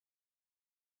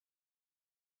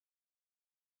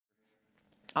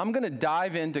I'm going to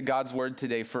dive into God's word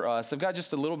today for us. I've got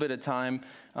just a little bit of time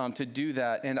to do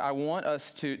that, and I want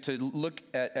us to look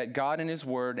at God and his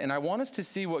word, and I want us to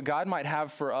see what God might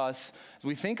have for us as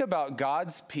we think about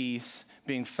God's peace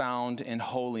being found in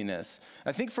holiness.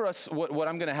 I think for us, what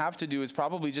I'm going to have to do is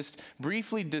probably just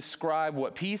briefly describe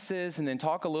what peace is, and then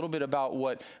talk a little bit about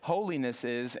what holiness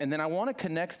is, and then I want to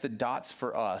connect the dots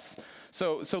for us.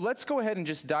 So let's go ahead and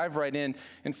just dive right in.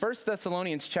 In 1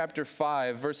 Thessalonians chapter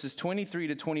 5, verses 23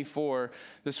 to 24,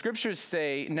 the scriptures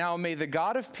say, "Now may the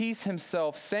God of peace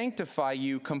himself sanctify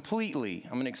you completely."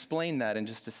 I'm going to explain that in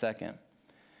just a second.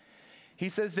 He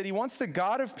says that he wants the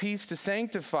God of peace to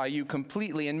sanctify you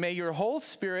completely, and may your whole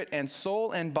spirit and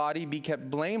soul and body be kept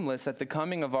blameless at the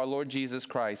coming of our Lord Jesus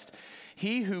Christ.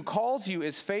 He who calls you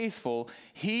is faithful.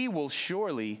 He will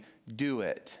surely do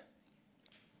it.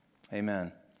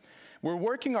 Amen. We're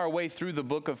working our way through the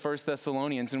book of 1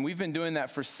 Thessalonians, and we've been doing that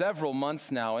for several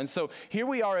months now. And so here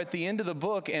we are at the end of the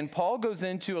book, and Paul goes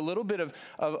into a little bit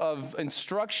of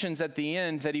instructions at the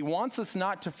end that he wants us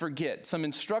not to forget, some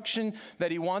instruction that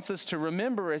he wants us to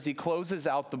remember as he closes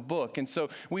out the book. And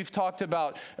so we've talked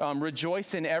about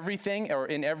rejoice in everything, or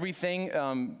in everything,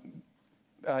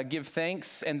 give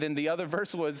thanks, and then the other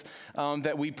verse was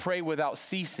that we pray without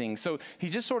ceasing. So he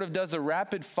just sort of does a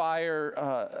rapid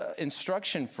fire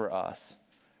instruction for us.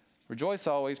 Rejoice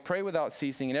always, pray without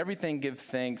ceasing, and everything give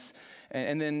thanks.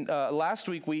 And then last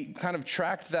week we kind of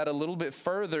tracked that a little bit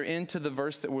further into the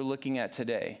verse that we're looking at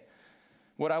today.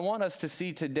 What I want us to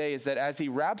see today is that as he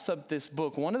wraps up this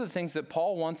book, one of the things that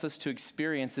Paul wants us to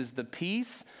experience is the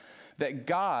peace that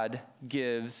God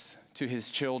gives to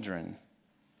his children.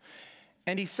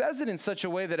 And he says it in such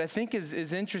a way that I think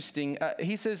is interesting.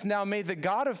 He says, "Now may the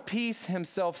God of peace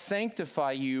himself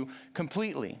sanctify you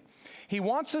completely." He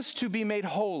wants us to be made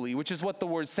holy, which is what the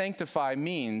word sanctify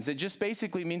means. It just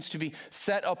basically means to be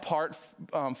set apart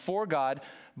for God,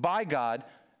 by God,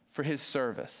 for his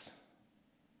service.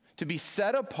 To be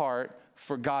set apart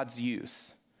for God's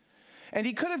use. And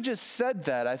he could have just said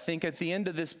that, I think, at the end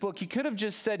of this book. He could have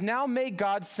just said, "Now may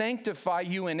God sanctify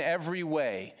you in every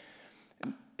way."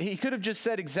 He could have just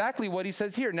said exactly what he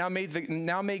says here. Now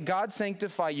may God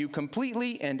sanctify you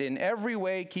completely and in every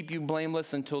way keep you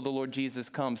blameless until the Lord Jesus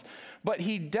comes. But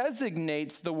he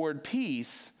designates the word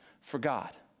peace for God.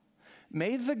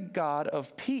 May the God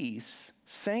of peace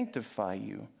sanctify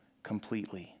you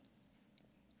completely.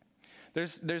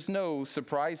 There's no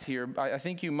surprise here. I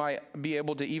think you might be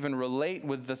able to even relate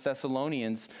with the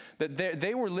Thessalonians that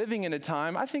they were living in a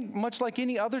time, I think much like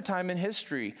any other time in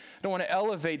history. I don't want to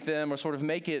elevate them or sort of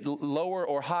make it lower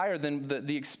or higher than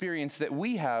the experience that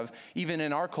we have even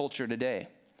in our culture today.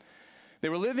 They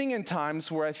were living in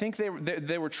times where I think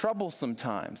they were troublesome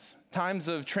times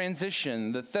of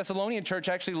transition. The Thessalonian church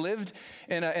actually lived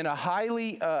in a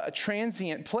highly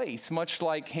transient place, much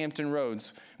like Hampton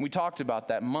Roads. We talked about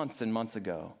that months and months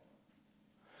ago.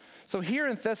 So here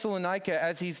in Thessalonica,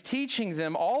 as he's teaching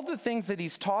them all the things that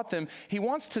he's taught them, he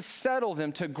wants to settle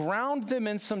them, to ground them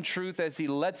in some truth as he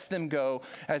lets them go,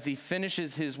 as he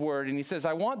finishes his word. And he says,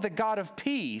 "I want the God of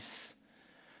peace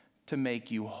to make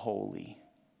you holy."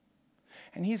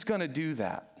 And he's going to do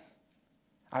that.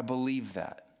 I believe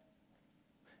that.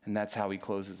 And that's how he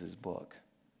closes his book.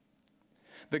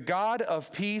 The God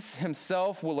of peace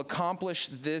himself will accomplish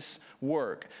this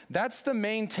work. That's the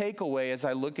main takeaway as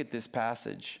I look at this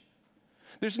passage.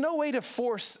 There's no way to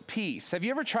force peace. Have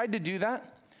you ever tried to do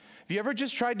that? Have you ever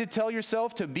just tried to tell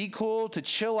yourself to be cool, to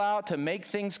chill out, to make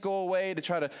things go away, to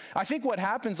try to... I think what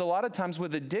happens a lot of times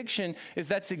with addiction is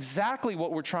that's exactly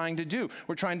what we're trying to do.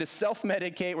 We're trying to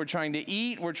self-medicate, we're trying to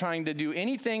eat, we're trying to do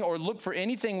anything or look for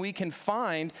anything we can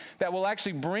find that will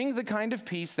actually bring the kind of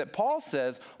peace that Paul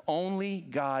says only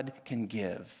God can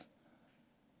give.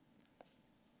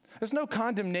 There's no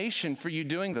condemnation for you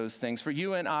doing those things, for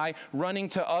you and I running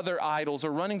to other idols or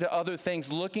running to other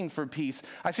things looking for peace.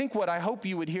 I think what I hope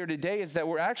you would hear today is that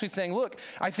we're actually saying, look,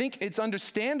 I think it's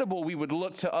understandable we would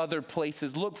look to other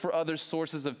places, look for other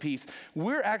sources of peace.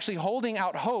 We're actually holding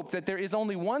out hope that there is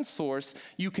only one source.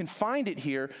 You can find it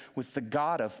here with the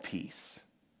God of peace.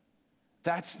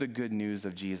 That's the good news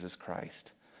of Jesus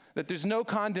Christ. That there's no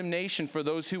condemnation for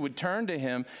those who would turn to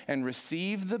him and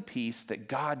receive the peace that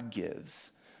God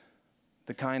gives.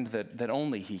 The kind that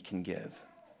only he can give.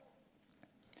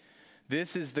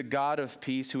 This is the God of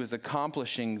peace who is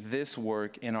accomplishing this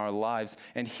work in our lives,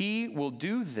 and he will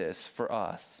do this for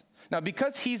us. Now,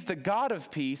 because he's the God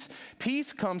of peace,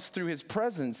 peace comes through his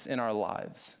presence in our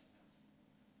lives.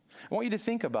 I want you to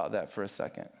think about that for a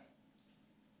second.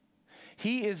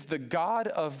 He is the God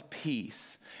of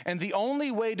peace, and the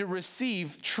only way to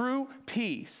receive true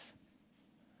peace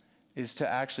is to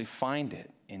actually find it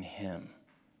in him.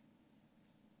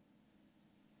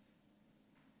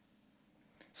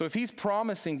 So if he's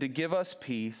promising to give us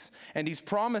peace and he's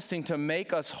promising to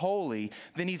make us holy,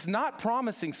 then he's not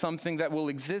promising something that will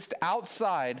exist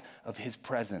outside of his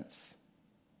presence.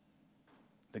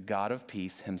 The God of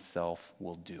peace himself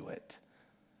will do it.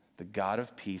 The God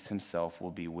of peace himself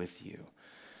will be with you.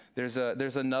 There's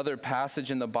another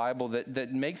passage in the Bible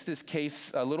that makes this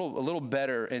case a little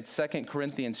better. It's 2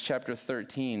 Corinthians chapter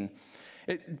 13.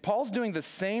 Paul's doing the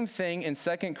same thing in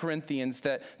 2 Corinthians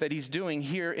that he's doing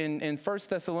here in 1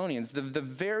 Thessalonians, the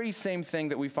very same thing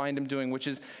that we find him doing, which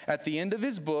is at the end of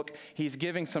his book, he's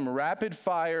giving some rapid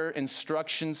fire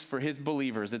instructions for his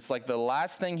believers. It's like the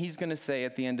last thing he's going to say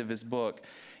at the end of his book.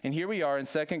 And here we are in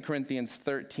 2 Corinthians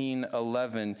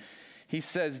 13:11. He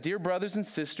says, "Dear brothers and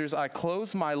sisters, I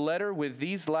close my letter with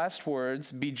these last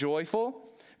words: be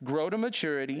joyful, grow to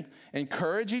maturity,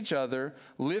 encourage each other,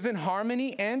 live in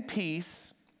harmony and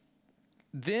peace.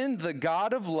 Then the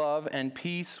God of love and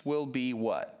peace will be"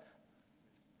 what?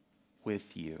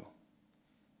 With you.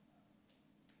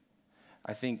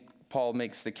 I think Paul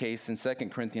makes the case in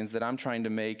 2 Corinthians that I'm trying to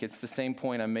make. It's the same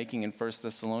point I'm making in 1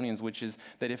 Thessalonians, which is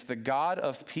that if the God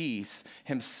of peace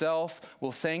himself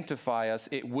will sanctify us,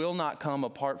 it will not come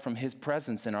apart from his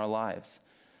presence in our lives.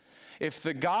 If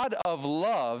the God of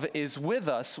love is with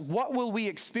us, what will we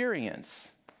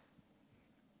experience?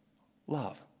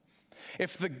 Love.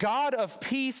 If the God of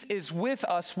peace is with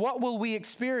us, what will we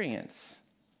experience?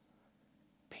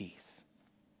 Peace.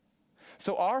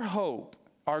 So our hope,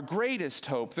 our greatest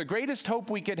hope, the greatest hope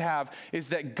we could have is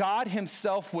that God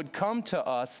himself would come to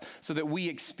us so that we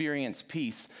experience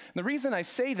peace. And the reason I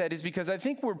say that is because I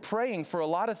think we're praying for a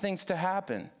lot of things to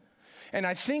happen. And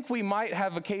I think we might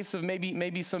have a case of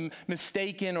maybe some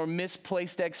mistaken or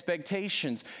misplaced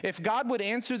expectations. If God would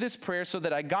answer this prayer so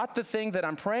that I got the thing that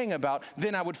I'm praying about,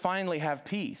 then I would finally have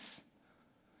peace.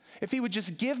 If he would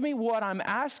just give me what I'm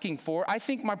asking for, I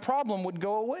think my problem would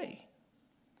go away.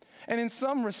 And in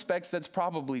some respects, that's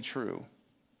probably true.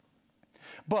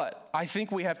 But I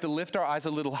think we have to lift our eyes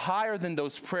a little higher than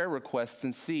those prayer requests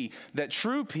and see that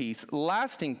true peace,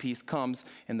 lasting peace, comes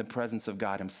in the presence of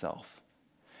God himself.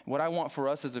 What I want for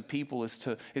us as a people is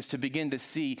to begin to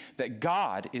see that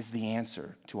God is the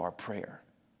answer to our prayer.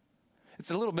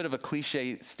 It's a little bit of a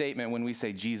cliche statement when we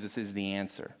say Jesus is the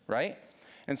answer, right?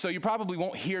 And so you probably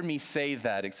won't hear me say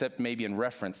that except maybe in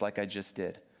reference like I just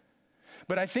did.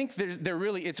 But I think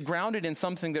it's grounded in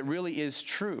something that really is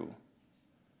true.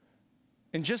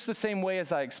 In just the same way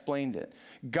as I explained it,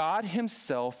 God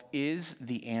himself is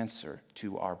the answer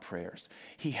to our prayers.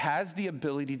 He has the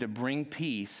ability to bring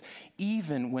peace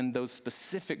even when those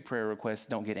specific prayer requests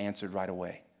don't get answered right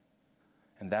away.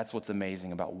 And that's what's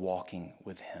amazing about walking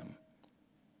with him.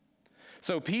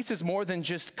 So peace is more than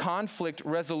just conflict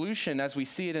resolution as we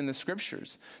see it in the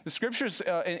scriptures. The scriptures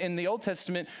in the Old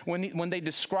Testament, when they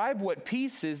describe what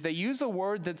peace is, they use a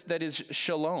word that is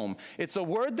shalom. It's a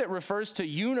word that refers to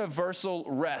universal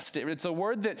rest. It's a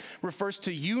word that refers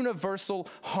to universal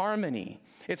harmony.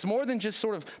 It's more than just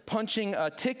sort of punching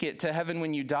a ticket to heaven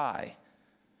when you die.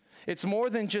 It's more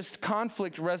than just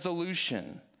conflict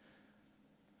resolution.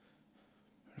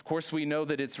 Of course, we know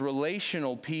that it's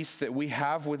relational peace that we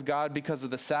have with God because of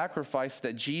the sacrifice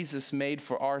that Jesus made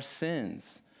for our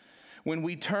sins. When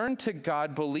we turn to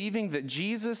God believing that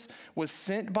Jesus was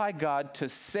sent by God to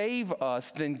save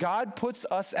us, then God puts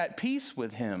us at peace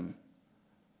with him.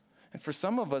 And for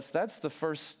some of us, that's the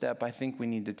first step I think we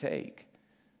need to take,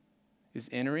 is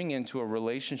entering into a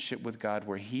relationship with God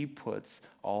where he puts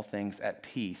all things at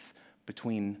peace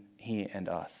between he and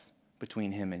us,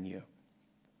 between him and you.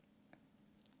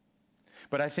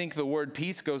 But I think the word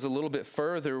peace goes a little bit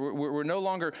further. We're no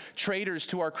longer traitors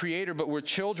to our Creator, but we're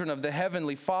children of the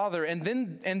Heavenly Father, and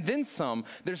then some.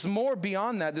 There's more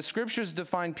beyond that. The scriptures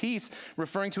define peace,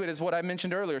 referring to it as what I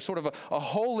mentioned earlier, sort of a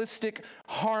holistic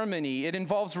harmony. It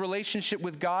involves relationship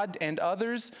with God and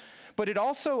others, but it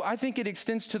also, I think it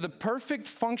extends to the perfect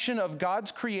function of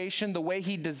God's creation the way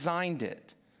he designed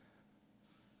it.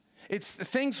 It's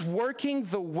things working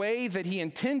the way that he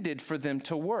intended for them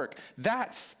to work.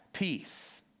 That's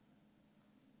peace.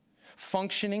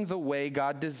 Functioning the way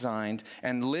God designed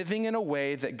and living in a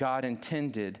way that God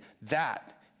intended,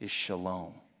 that is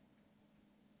shalom.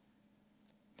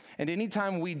 And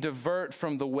anytime we divert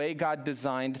from the way God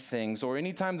designed things, or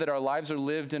anytime that our lives are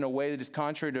lived in a way that is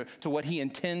contrary to what he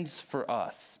intends for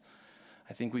us,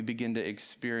 I think we begin to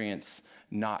experience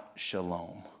not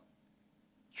shalom,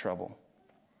 trouble,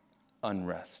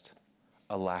 unrest,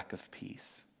 a lack of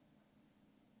peace.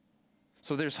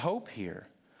 So there's hope here.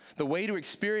 The way to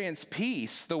experience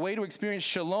peace, the way to experience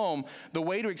shalom, the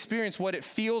way to experience what it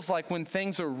feels like when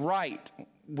things are right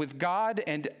with God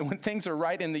and when things are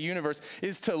right in the universe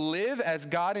is to live as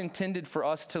God intended for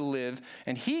us to live.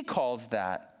 And he calls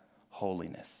that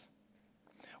holiness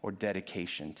or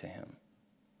dedication to him.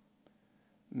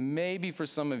 Maybe for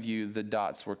some of you, the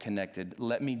dots were connected.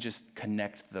 Let me just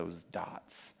connect those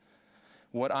dots.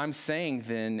 What I'm saying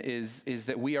then is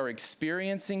that we are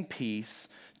experiencing peace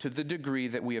to the degree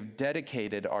that we have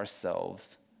dedicated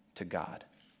ourselves to God.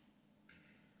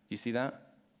 You see that?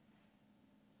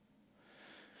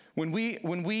 When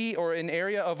we or an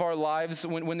area of our lives,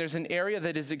 when there's an area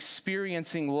that is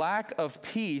experiencing lack of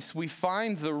peace, we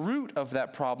find the root of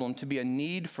that problem to be a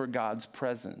need for God's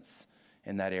presence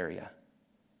in that area.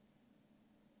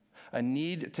 A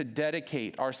need to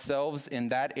dedicate ourselves in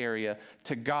that area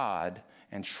to God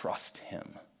and trust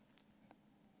him.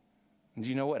 And do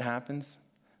you know what happens?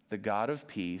 The God of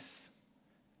peace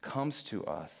comes to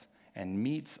us and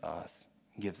meets us,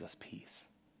 and gives us peace.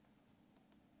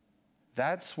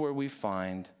 That's where we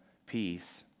find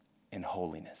peace in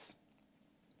holiness.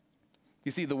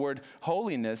 You see, the word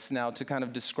holiness, now to kind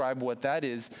of describe what that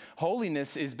is,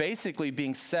 holiness is basically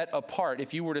being set apart.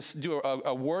 If you were to do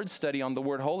a word study on the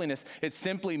word holiness, it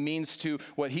simply means to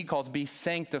what he calls be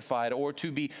sanctified or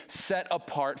to be set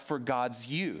apart for God's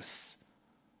use.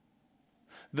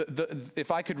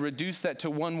 If I could reduce that to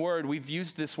one word, we've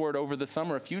used this word over the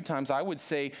summer a few times, I would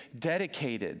say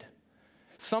dedicated.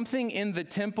 Something in the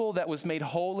temple that was made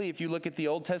holy, if you look at the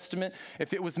Old Testament,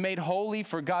 if it was made holy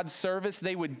for God's service,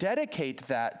 they would dedicate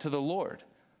that to the Lord.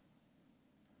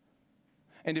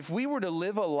 And if we were to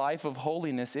live a life of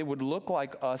holiness, it would look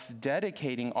like us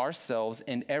dedicating ourselves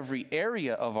in every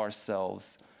area of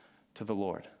ourselves to the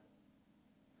Lord.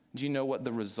 Do you know what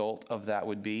the result of that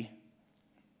would be?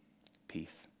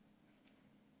 Peace.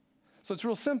 So it's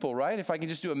real simple, right? If I can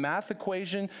just do a math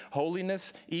equation,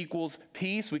 holiness equals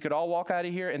peace, we could all walk out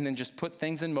of here and then just put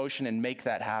things in motion and make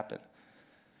that happen.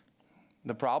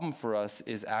 The problem for us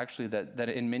is actually that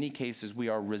in many cases we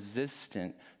are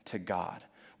resistant to God.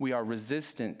 We are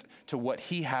resistant to what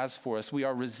he has for us. We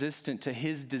are resistant to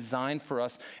his design for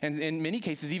us. And in many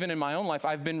cases, even in my own life,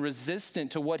 I've been resistant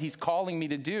to what he's calling me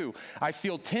to do. I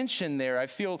feel tension there. I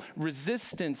feel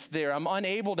resistance there. I'm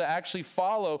unable to actually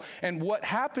follow. And what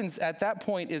happens at that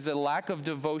point is a lack of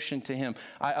devotion to him,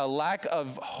 a lack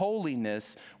of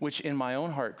holiness, which in my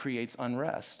own heart creates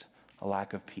unrest, a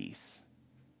lack of peace.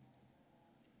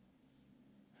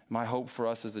 My hope for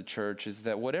us as a church is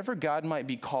that whatever God might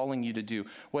be calling you to do,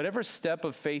 whatever step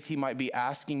of faith he might be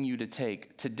asking you to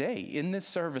take today in this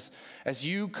service, as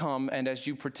you come and as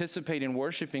you participate in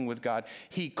worshiping with God,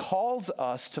 he calls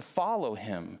us to follow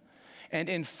him. And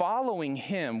in following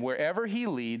him, wherever he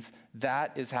leads,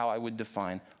 that is how I would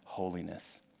define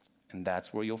holiness. And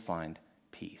that's where you'll find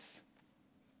peace.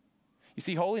 You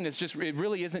see, holiness it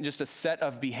really isn't just a set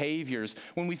of behaviors.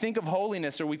 When we think of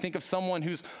holiness or we think of someone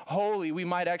who's holy, we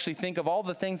might actually think of all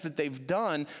the things that they've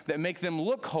done that make them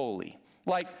look holy,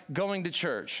 like going to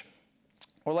church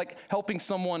or like helping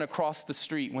someone across the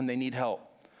street when they need help.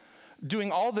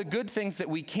 Doing all the good things that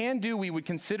we can do, we would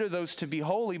consider those to be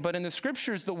holy. But in the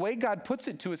scriptures, the way God puts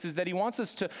it to us is that he wants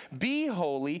us to be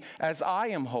holy as I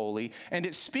am holy. And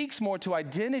it speaks more to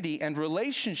identity and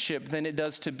relationship than it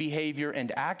does to behavior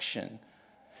and action.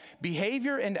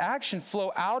 Behavior and action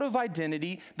flow out of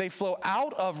identity. They flow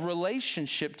out of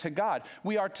relationship to God.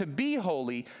 We are to be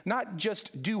holy, not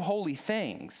just do holy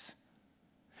things.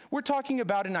 We're talking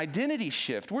about an identity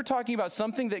shift. We're talking about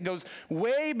something that goes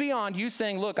way beyond you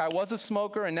saying, look, I was a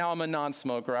smoker and now I'm a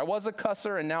non-smoker. I was a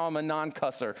cusser and now I'm a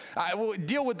non-cusser. I will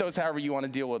deal with those however you want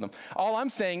to deal with them. All I'm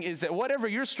saying is that whatever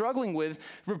you're struggling with,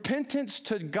 repentance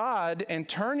to God and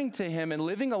turning to him and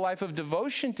living a life of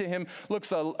devotion to him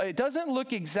it doesn't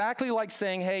look exactly like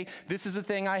saying, hey, this is a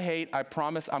thing I hate. I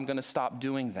promise I'm going to stop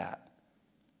doing that.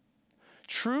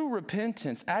 True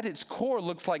repentance at its core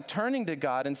looks like turning to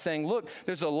God and saying, look,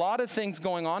 there's a lot of things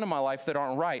going on in my life that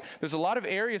aren't right. There's a lot of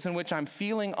areas in which I'm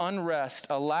feeling unrest,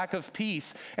 a lack of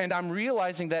peace, and I'm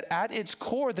realizing that at its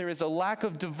core there is a lack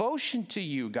of devotion to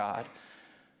you, God.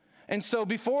 And so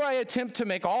before I attempt to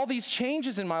make all these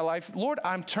changes in my life, Lord,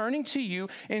 I'm turning to you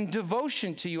in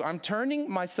devotion to you. I'm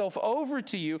turning myself over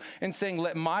to you and saying,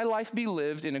 let my life be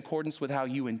lived in accordance with how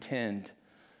you intend.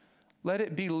 Let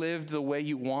it be lived the way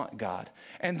you want, God.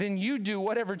 And then you do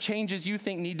whatever changes you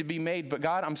think need to be made. But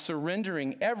God, I'm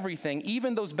surrendering everything,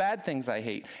 even those bad things I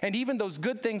hate, and even those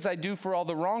good things I do for all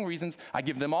the wrong reasons. I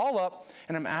give them all up,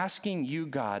 and I'm asking you,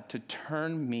 God, to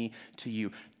turn me to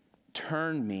you.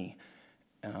 Turn me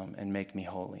and make me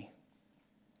holy.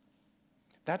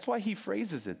 That's why he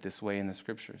phrases it this way in the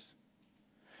scriptures.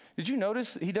 Did you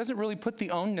notice he doesn't really put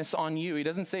the onus on you? He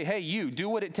doesn't say, hey, you, do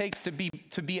what it takes to be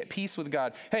at peace with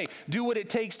God. Hey, do what it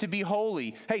takes to be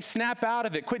holy. Hey, snap out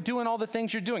of it. Quit doing all the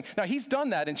things you're doing. Now, he's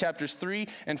done that in chapters 3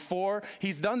 and 4.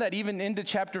 He's done that even into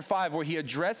chapter 5, where he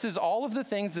addresses all of the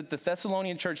things that the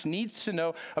Thessalonian church needs to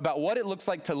know about what it looks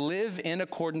like to live in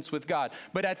accordance with God.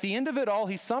 But at the end of it all,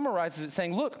 he summarizes it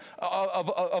saying, look,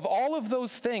 of all of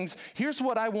those things, here's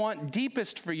what I want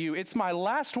deepest for you. It's my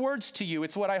last words to you.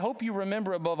 It's what I hope you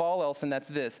remember above all else, and that's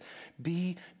this: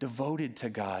 be devoted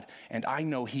to God, and I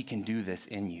know he can do this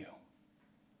in you.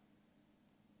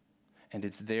 And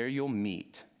it's there you'll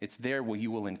meet. It's there where you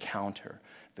will encounter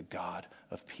the God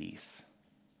of peace.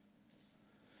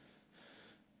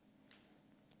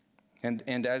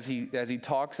 And as he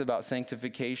talks about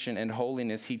sanctification and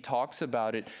holiness, he talks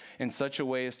about it in such a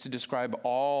way as to describe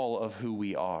all of who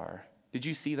we are. Did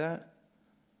you see that?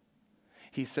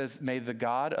 He says, may the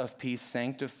God of peace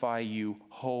sanctify you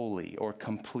wholly or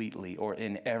completely or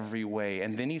in every way.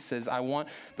 And then he says, I want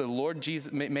the Lord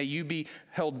Jesus, may you be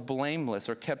held blameless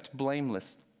or kept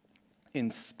blameless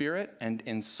in spirit and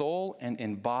in soul and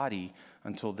in body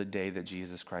until the day that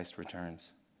Jesus Christ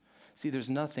returns. See, there's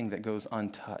nothing that goes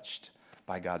untouched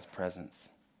by God's presence.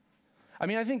 I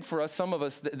mean, I think for us, some of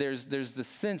us, there's the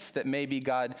sense that maybe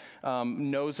God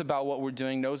knows about what we're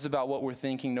doing, knows about what we're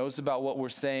thinking, knows about what we're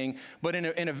saying. But in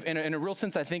a real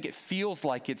sense, I think it feels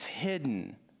like it's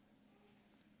hidden.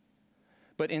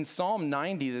 But in Psalm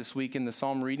 90 this week, in the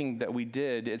Psalm reading that we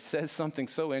did, it says something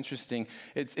so interesting.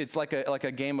 It's like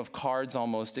a game of cards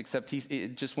almost, except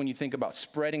just when you think about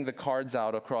spreading the cards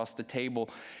out across the table.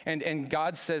 And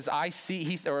God says, I see,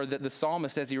 the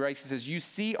psalmist as he writes, he says, you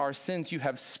see our sins, you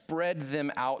have spread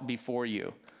them out before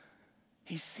you.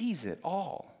 He sees it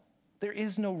all. There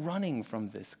is no running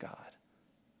from this God.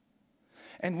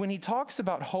 And when he talks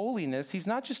about holiness, he's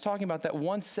not just talking about that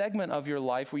one segment of your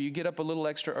life where you get up a little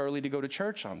extra early to go to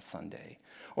church on Sunday,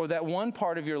 or that one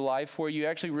part of your life where you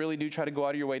actually really do try to go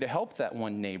out of your way to help that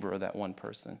one neighbor or that one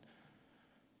person.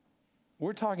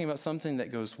 We're talking about something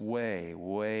that goes way,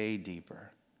 way deeper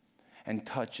and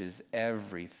touches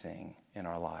everything in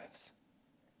our lives.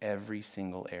 Every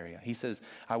single area. He says,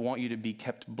 I want you to be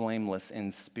kept blameless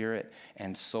in spirit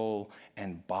and soul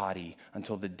and body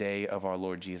until the day of our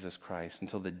Lord Jesus Christ,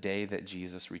 until the day that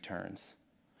Jesus returns.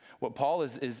 What Paul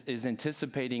is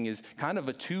anticipating is kind of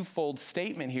a twofold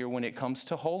statement here when it comes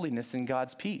to holiness and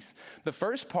God's peace. The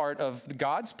first part of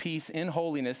God's peace in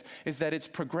holiness is that it's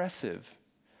progressive.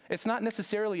 It's not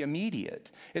necessarily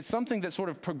immediate. It's something that sort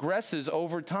of progresses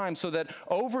over time, so that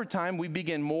over time we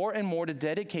begin more and more to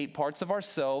dedicate parts of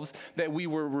ourselves that we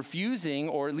were refusing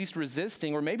or at least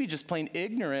resisting or maybe just plain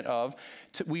ignorant of.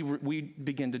 We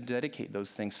begin to dedicate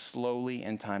those things slowly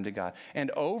in time to God.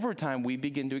 And over time we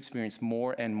begin to experience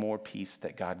more and more peace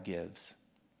that God gives.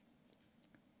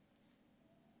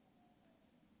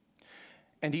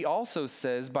 And he also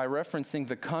says, by referencing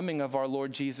the coming of our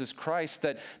Lord Jesus Christ,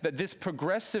 that this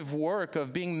progressive work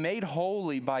of being made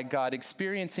holy by God,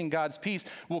 experiencing God's peace,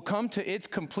 will come to its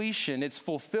completion, its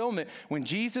fulfillment, when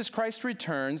Jesus Christ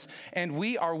returns and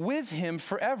we are with him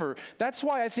forever. That's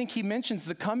why I think he mentions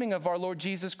the coming of our Lord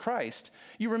Jesus Christ.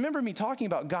 You remember me talking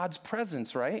about God's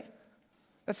presence, right?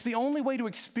 That's the only way to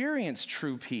experience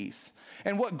true peace.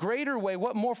 And what greater way,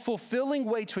 what more fulfilling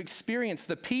way to experience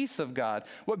the peace of God,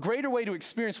 what greater way to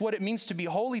experience what it means to be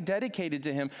wholly dedicated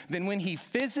to him than when he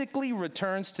physically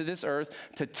returns to this earth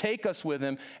to take us with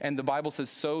him. And the Bible says,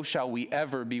 so shall we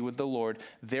ever be with the Lord.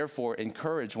 Therefore,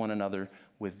 encourage one another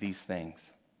with these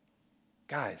things.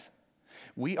 Guys,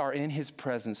 we are in his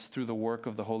presence through the work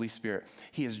of the Holy Spirit.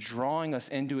 He is drawing us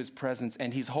into his presence,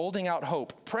 and he's holding out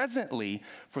hope presently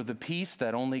for the peace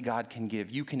that only God can give.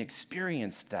 You can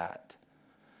experience that.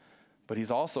 But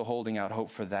he's also holding out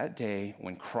hope for that day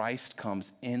when Christ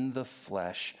comes in the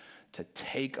flesh to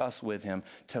take us with him,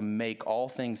 to make all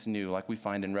things new, like we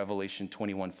find in Revelation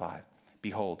 21:5.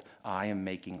 Behold, I am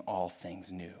making all things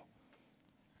new.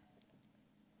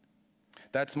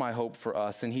 That's my hope for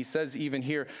us. And he says even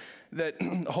here that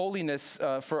holiness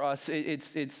for us,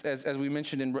 it's as we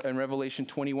mentioned in Revelation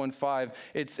 21:5,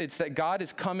 it's that God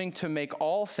is coming to make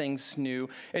all things new.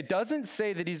 It doesn't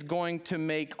say that he's going to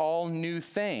make all new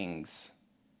things.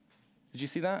 Did you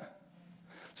see that?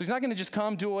 So he's not going to just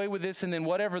come, do away with this, and then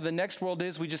whatever the next world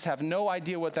is, we just have no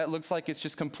idea what that looks like. It's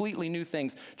just completely new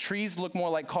things. Trees look more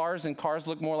like cars, and cars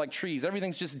look more like trees.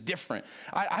 Everything's just different.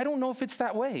 I don't know if it's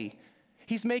that way.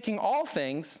 He's making all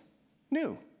things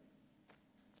new.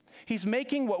 He's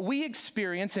making what we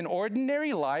experience in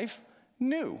ordinary life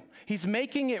new. He's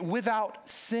making it without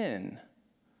sin.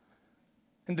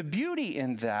 And the beauty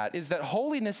in that is that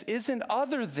holiness isn't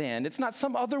other than, it's not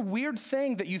some other weird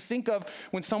thing that you think of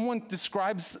when someone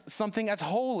describes something as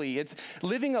holy. It's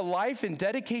living a life in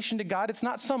dedication to God. It's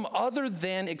not some other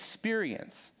than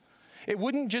experience. It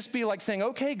wouldn't just be like saying,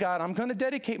 okay, God, I'm going to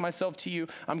dedicate myself to you.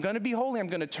 I'm going to be holy. I'm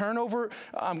going to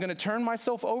turn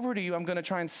myself over to you. I'm going to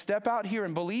try and step out here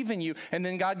and believe in you. And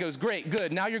then God goes, great,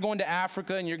 good. Now you're going to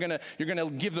Africa and you're going to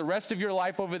give the rest of your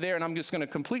life over there. And I'm just going to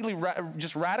completely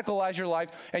just radicalize your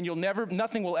life. And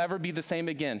nothing will ever be the same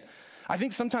again. I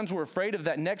think sometimes we're afraid of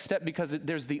that next step because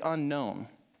there's the unknown.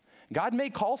 God may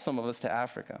call some of us to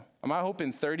Africa. My hope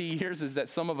in 30 years is that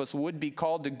some of us would be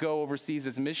called to go overseas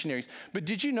as missionaries. But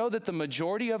did you know that the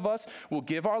majority of us will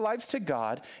give our lives to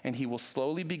God and he will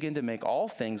slowly begin to make all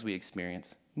things we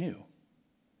experience new?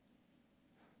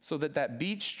 So that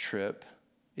beach trip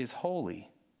is holy.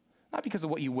 Not because of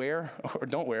what you wear or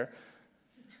don't wear.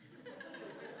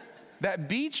 That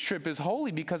beach trip is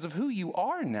holy because of who you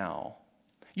are now.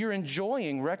 You're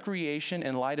enjoying recreation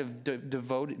in light of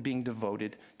being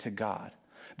devoted to God.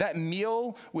 That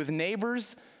meal with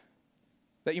neighbors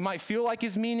that you might feel like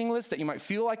is meaningless, that you might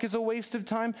feel like is a waste of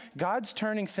time, God's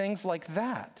turning things like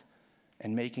that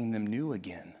and making them new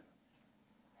again.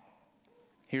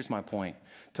 Here's my point.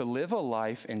 To live a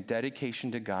life in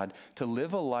dedication to God, to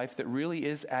live a life that really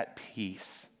is at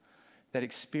peace, that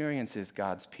experiences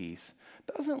God's peace,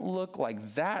 doesn't look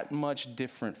like that much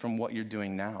different from what you're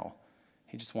doing now.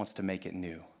 He just wants to make it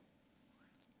new.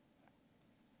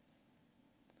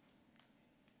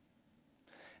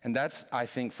 And that's, I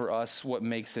think, for us, what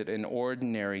makes it an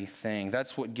ordinary thing.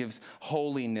 That's what gives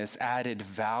holiness added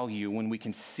value when we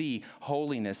can see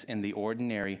holiness in the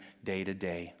ordinary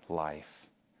day-to-day life.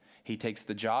 He takes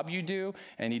the job you do,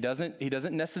 and he doesn't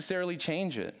necessarily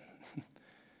change it.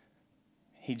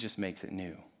 He just makes it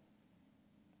new.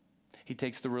 He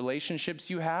takes the relationships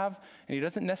you have, and he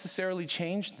doesn't necessarily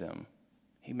change them.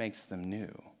 He makes them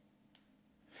new.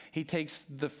 He takes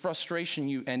the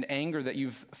frustration and anger that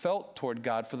you've felt toward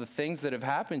God for the things that have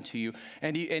happened to you,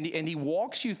 and he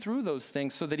walks you through those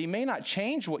things so that he may not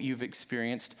change what you've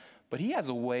experienced, but he has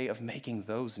a way of making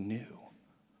those new.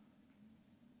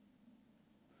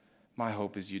 My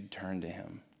hope is you'd turn to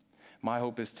him. My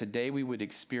hope is today we would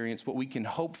experience what we can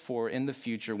hope for in the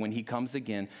future when he comes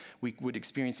again. We would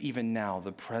experience even now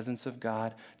the presence of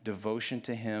God, devotion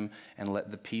to him, and let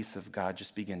the peace of God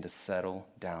just begin to settle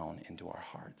down into our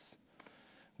hearts.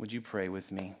 Would you pray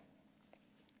with me?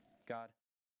 God.